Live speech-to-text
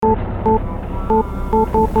Researchers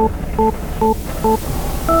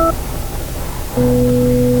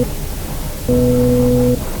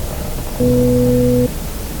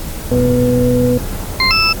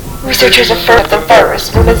affirm that the virus,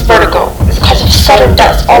 known as Vertigo, is the cause of sudden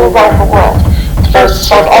deaths all around the world. The virus is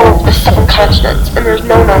found all over the 7 continents, and there is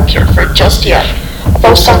no known cure for it just yet,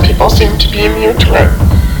 although some people seem to be immune to it.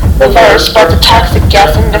 The virus spreads a toxic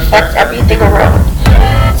gas and it affects everything around.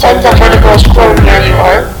 Signs that vertigo is growing near you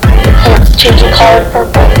are the plants changing color to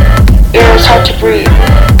purple, air is hard to breathe,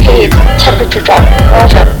 haze, temperature drop,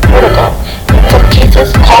 nausea, vertigo, in some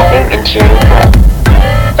cases coughing and tearing blood.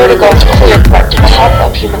 Vertigo is a clear threat to the health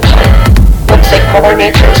of humankind. Looks like Mother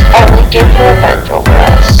Nature is finally getting her revenge over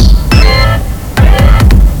us.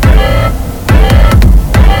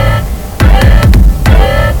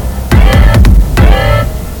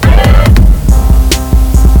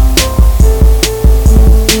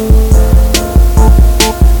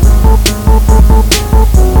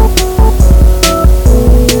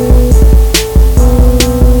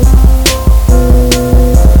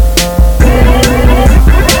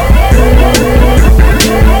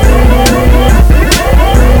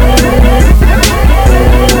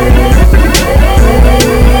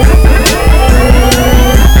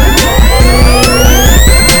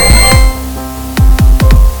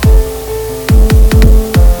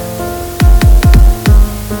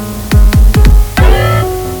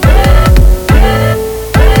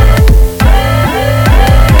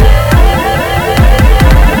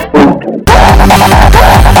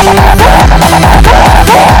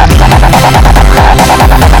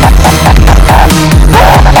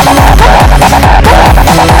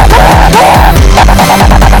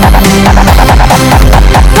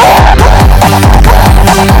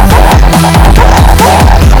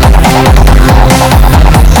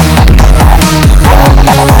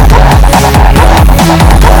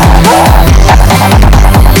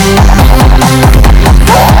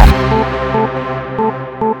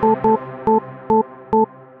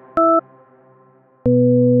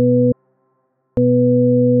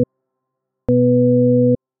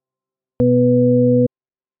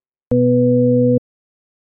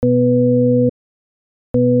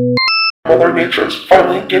 Mother Nature is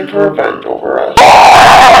finally getting her revenge over us.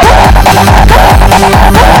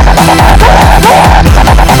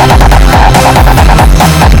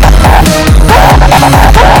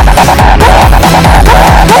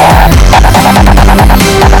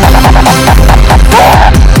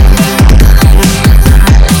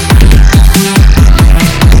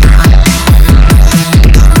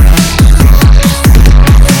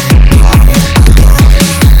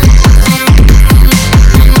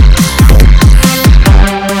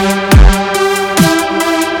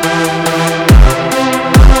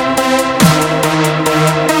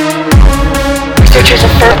 Researchers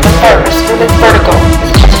affirm the virus, known as Vertigo, is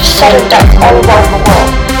the cause of sudden deaths all around the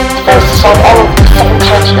world. The virus is found all over the 7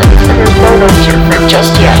 continents, and there is no known cure for it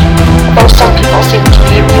just yet, although some people seem to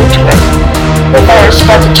be immune to it. The virus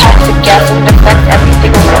spreads a toxic gas and it affects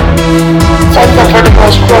everything around. Signs that vertigo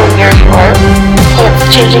is growing near you are the plants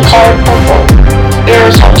changing color to purple, air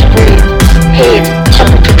is hard to breathe, haze,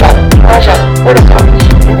 temperature drop, nausea, vertigo,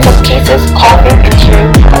 in some cases coughing and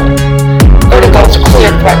tearing blood. Vertigo is a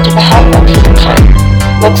clear threat to the health of humankind.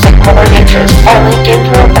 Looks like Mother Nature is finally getting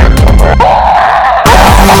her revenge.